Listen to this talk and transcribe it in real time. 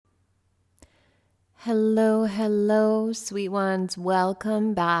Hello, hello, sweet ones.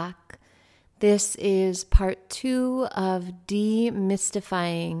 Welcome back. This is part 2 of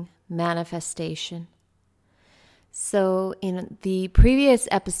Demystifying Manifestation. So in the previous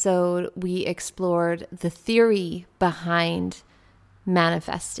episode, we explored the theory behind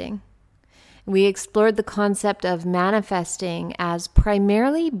manifesting. We explored the concept of manifesting as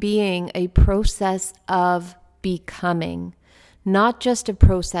primarily being a process of becoming, not just a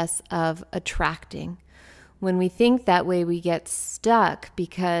process of attracting. When we think that way, we get stuck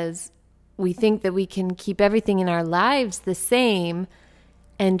because we think that we can keep everything in our lives the same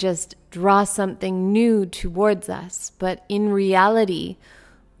and just draw something new towards us. But in reality,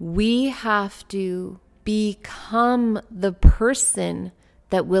 we have to become the person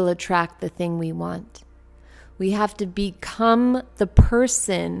that will attract the thing we want. We have to become the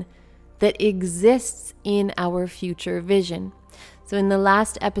person that exists in our future vision. So in the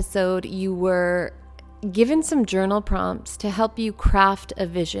last episode, you were given some journal prompts to help you craft a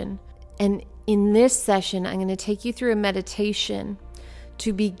vision. And in this session, I'm going to take you through a meditation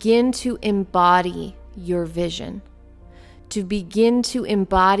to begin to embody your vision. To begin to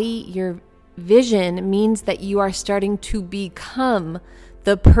embody your vision means that you are starting to become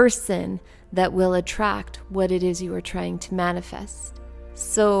the person that will attract what it is you are trying to manifest.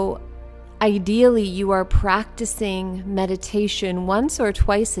 So ideally, you are practicing meditation once or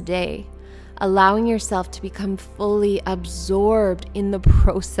twice a day, allowing yourself to become fully absorbed in the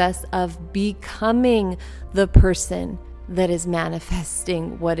process of becoming the person that is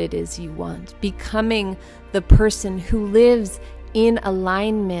manifesting what it is you want, becoming the person who lives in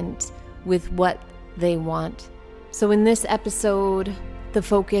alignment with what they want. So in this episode, the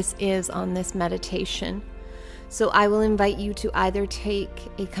focus is on this meditation. So I will invite you to either take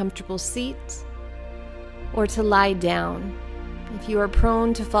a comfortable seat or to lie down. If you are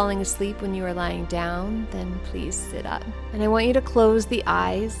prone to falling asleep when you are lying down, then please sit up. And I want you to close the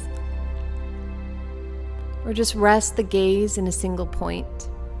eyes or just rest the gaze in a single point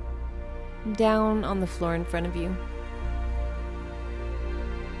down on the floor in front of you.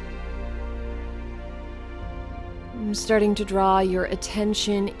 I'm starting to draw your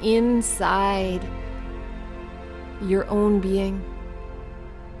attention inside your own being.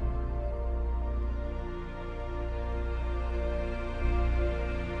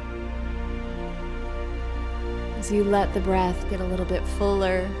 As you let the breath get a little bit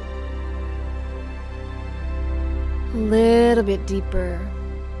fuller, a little bit deeper.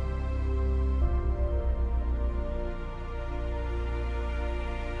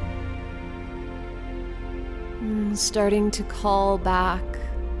 Starting to call back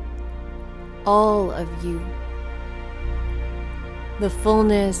all of you. The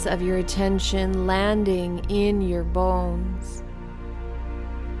fullness of your attention landing in your bones.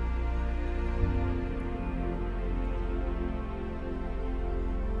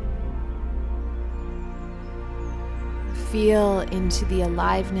 Feel into the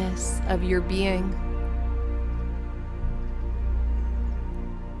aliveness of your being.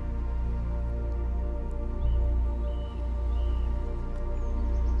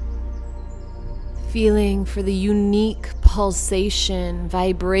 Feeling for the unique pulsation,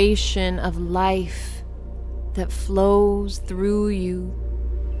 vibration of life that flows through you.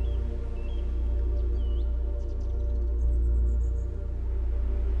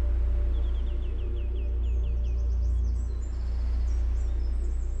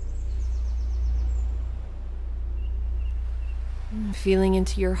 Feeling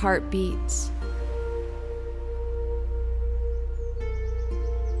into your heartbeats.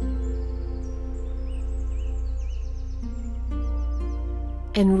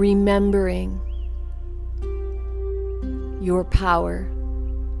 And remembering your power.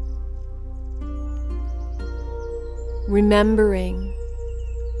 Remembering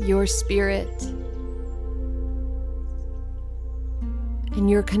your spirit and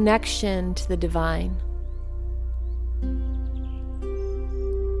your connection to the divine.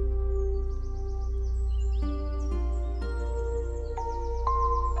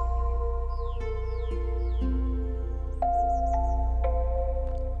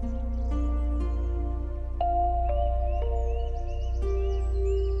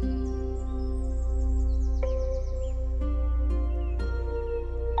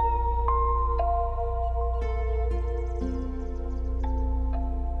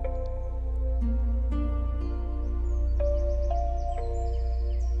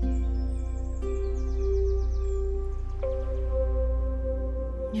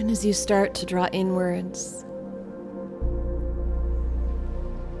 And as you start to draw inwards,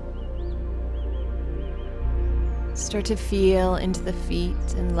 start to feel into the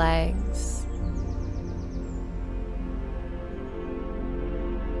feet and legs,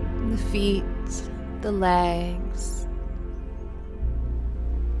 The feet, the legs,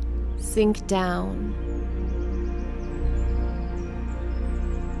 sink down.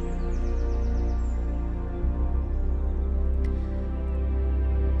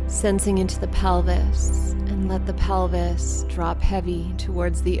 Sensing into the pelvis, and let the pelvis drop heavy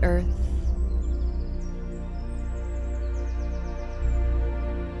towards the earth.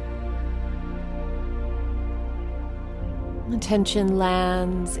 Attention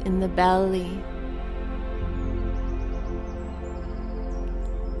lands in the belly,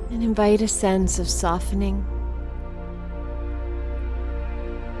 and invite a sense of softening,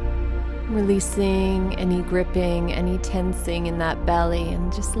 releasing any gripping, any tensing in that belly,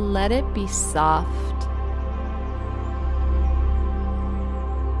 and just let it be soft.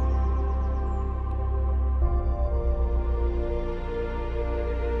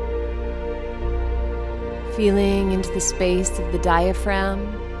 Feeling into the space of the diaphragm.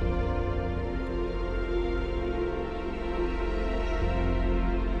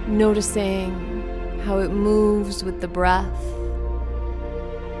 Noticing how it moves with the breath,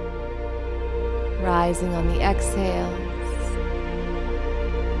 rising on the exhales,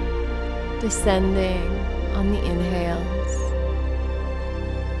 descending on the inhales.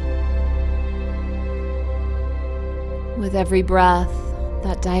 With every breath,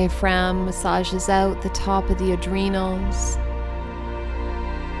 that diaphragm massages out the top of the adrenals,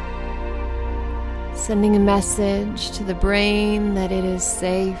 sending a message to the brain that it is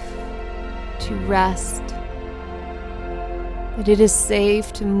safe to rest, that it is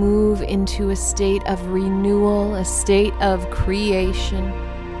safe to move into a state of renewal, a state of creation.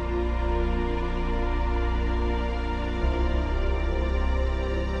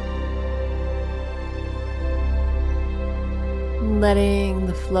 Letting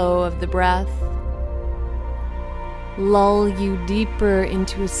the flow of the breath lull you deeper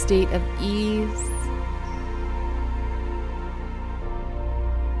into a state of ease.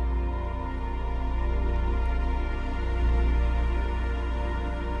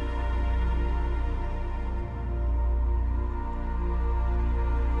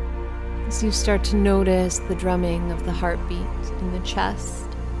 As you start to notice the drumming of the heartbeat in the chest,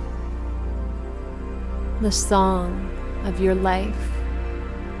 the song of your life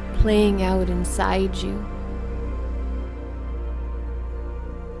playing out inside you,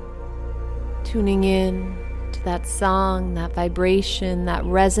 tuning in to that song, that vibration, that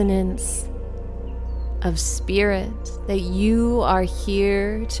resonance of spirit that you are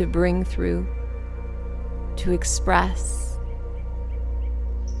here to bring through, to express.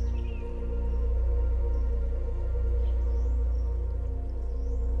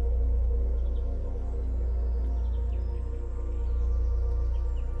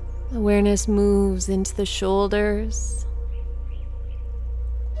 Awareness moves into the shoulders,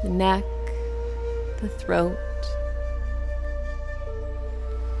 the neck, the throat.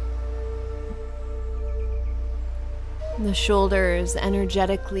 The shoulders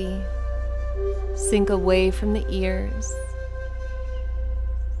energetically sink away from the ears.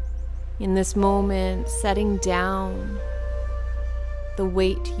 In this moment, setting down the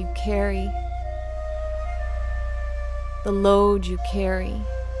weight you carry, the load you carry.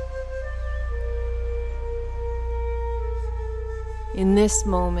 In this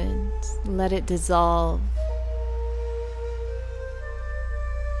moment, let it dissolve.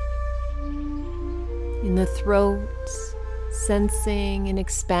 In the throat, sensing an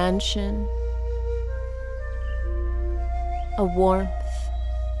expansion, a warmth.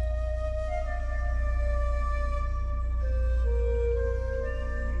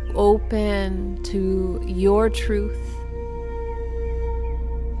 Open to your truth.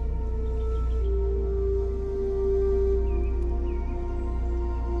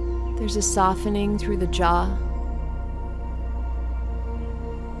 There's a softening through the jaw,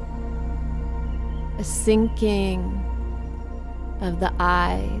 a sinking of the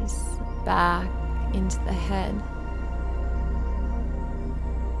eyes back into the head.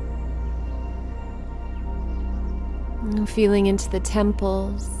 And feeling into the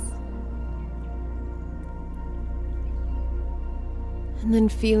temples, and then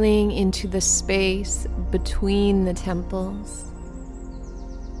feeling into the space between the temples.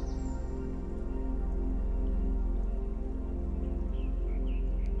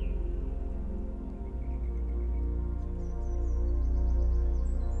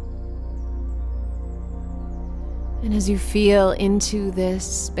 And as you feel into this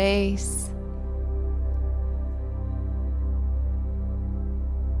space,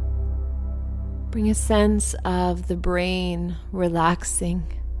 bring a sense of the brain relaxing,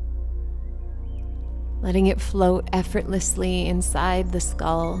 letting it float effortlessly inside the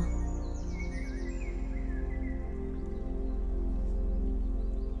skull.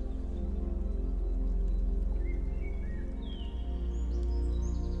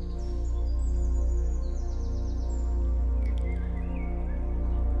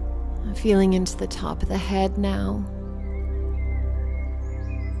 Feeling into the top of the head now.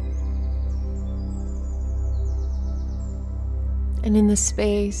 And in the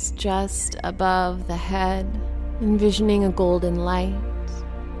space just above the head, envisioning a golden light.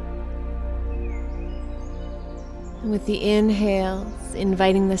 And with the inhales,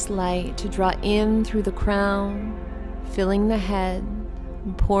 inviting this light to draw in through the crown, filling the head,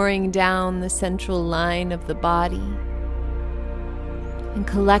 and pouring down the central line of the body, and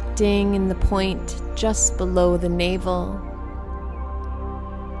collecting in the point just below the navel.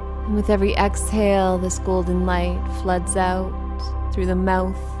 And with every exhale, this golden light floods out through the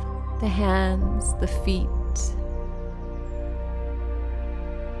mouth, the hands, the feet.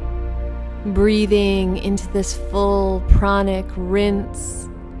 Breathing into this full pranic rinse.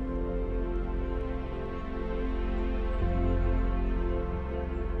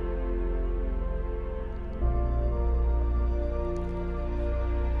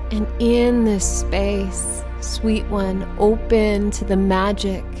 And in this space, sweet one, open to the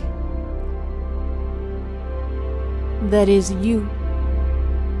magic that is you.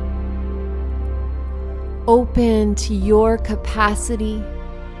 Open to your capacity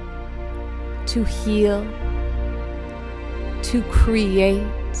to heal, to create,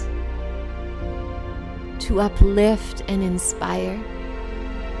 to uplift and inspire.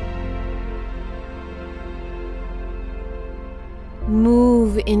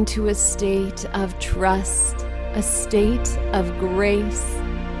 Move into a state of trust, a state of grace,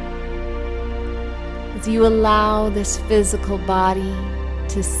 as you allow this physical body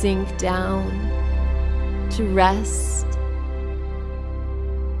to sink down, to rest.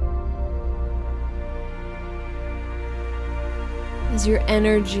 As your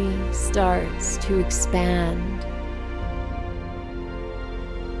energy starts to expand.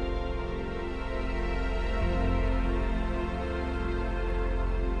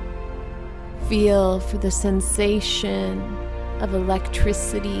 Feel for the sensation of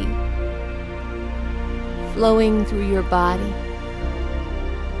electricity flowing through your body.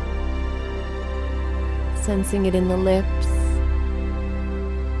 Sensing it in the lips,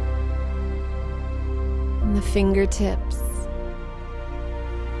 in the fingertips.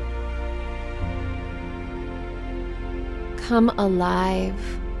 Come alive.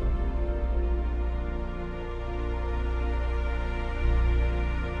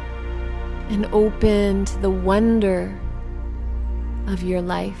 And open to the wonder of your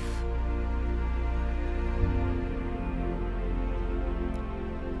life.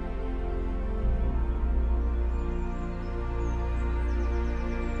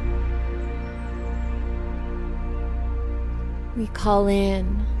 We call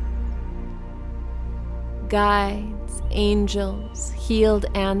in guides, angels, healed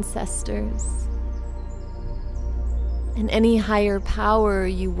ancestors, and any higher power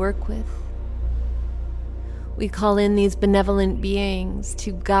you work with. We call in these benevolent beings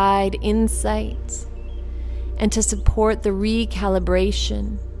to guide insight and to support the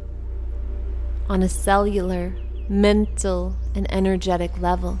recalibration on a cellular, mental, and energetic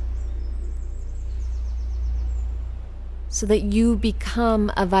level, so that you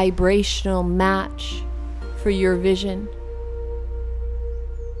become a vibrational match for your vision.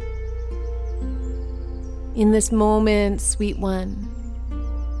 In this moment, sweet one,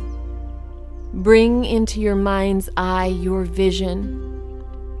 bring into your mind's eye your vision.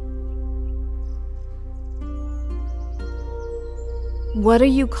 What are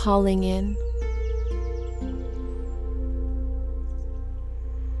you calling in?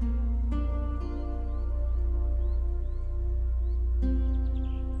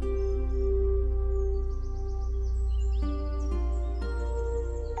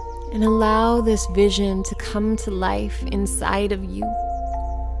 And allow this vision to come to life inside of you.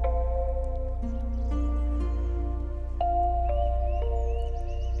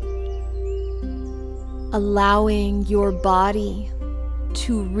 Allowing your body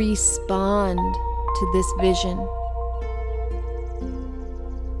to respond to this vision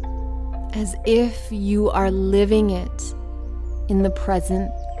as if you are living it in the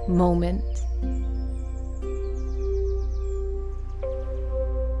present moment.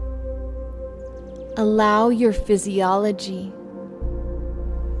 Allow your physiology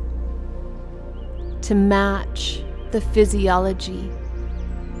to match the physiology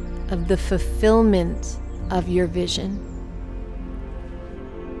of the fulfillment of your vision.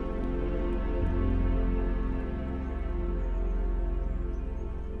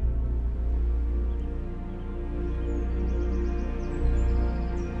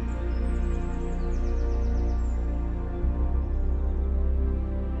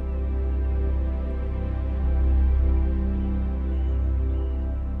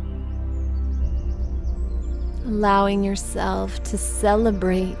 allowing yourself to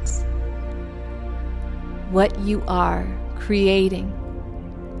celebrate what you are creating.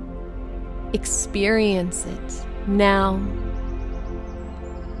 Experience it now.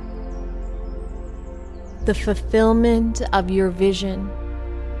 The fulfillment of your vision.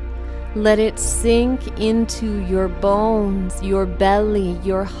 Let it sink into your bones, your belly,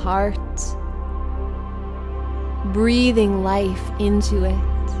 your heart, breathing life into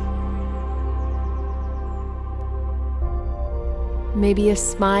it. Maybe a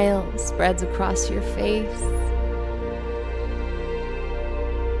smile spreads across your face.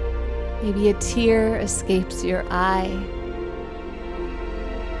 Maybe a tear escapes your eye.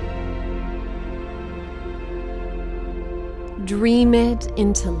 Dream it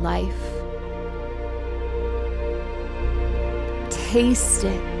into life. Taste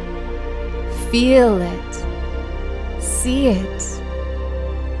it. Feel it. See it.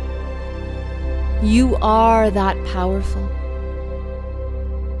 You are that powerful.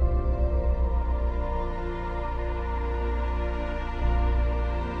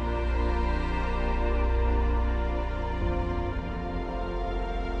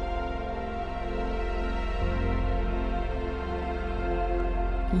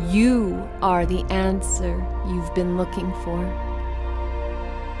 You are the answer you've been looking for.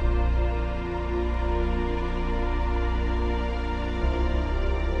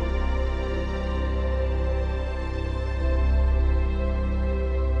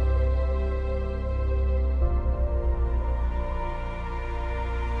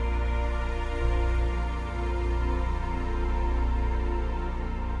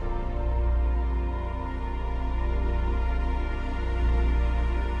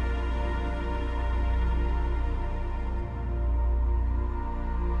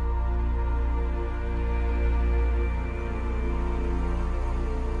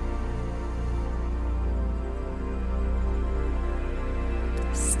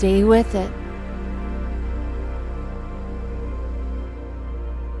 Stay with it.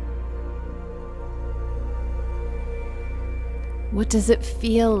 What does it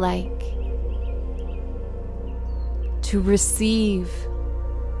feel like to receive?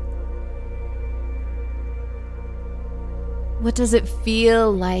 What does it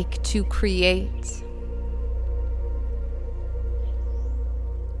feel like to create?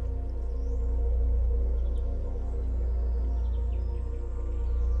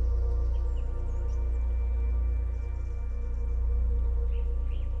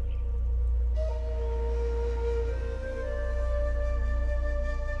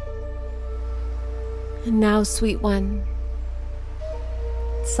 And now, sweet one,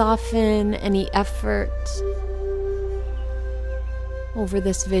 soften any effort over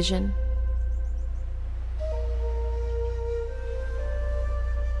this vision.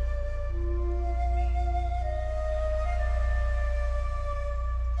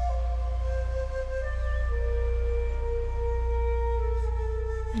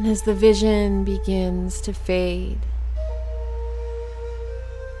 And as the vision begins to fade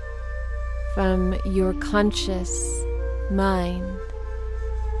from your conscious mind,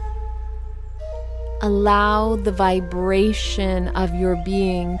 allow the vibration of your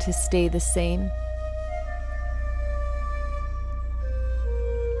being to stay the same.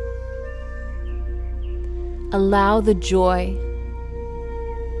 Allow the joy,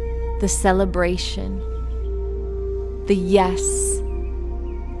 the celebration, the yes,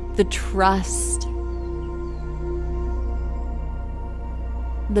 the trust,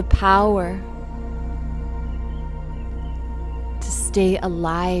 the power to stay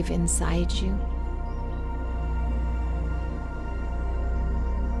alive inside you.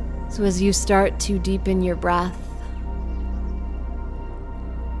 So as you start to deepen your breath,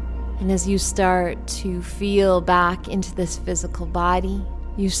 and as you start to feel back into this physical body,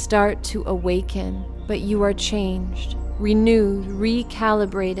 you start to awaken, but you are changed, renewed,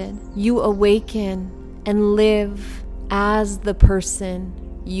 recalibrated. You awaken and live as the person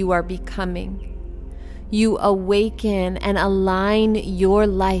you are becoming. You awaken and align your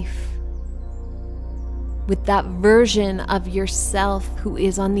life with that version of yourself who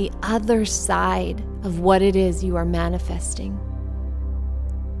is on the other side of what it is you are manifesting.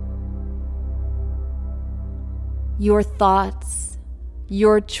 Your thoughts,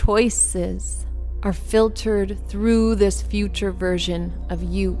 your choices are filtered through this future version of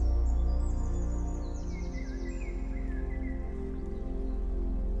you.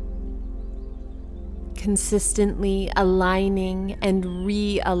 Consistently aligning and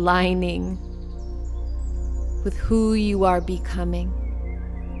realigning with who you are becoming.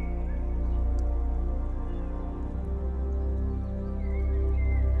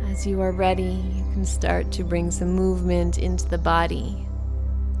 As you are ready, you You can start to bring some movement into the body.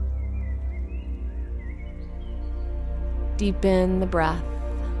 Deepen the breath.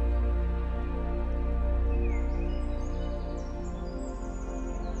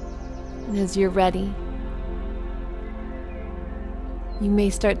 And as you're ready, you may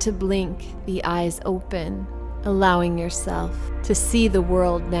start to blink the eyes open, allowing yourself to see the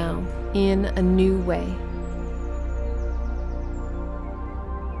world now in a new way.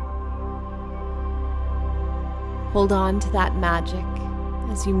 Hold on to that magic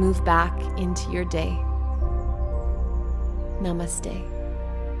as you move back into your day. Namaste.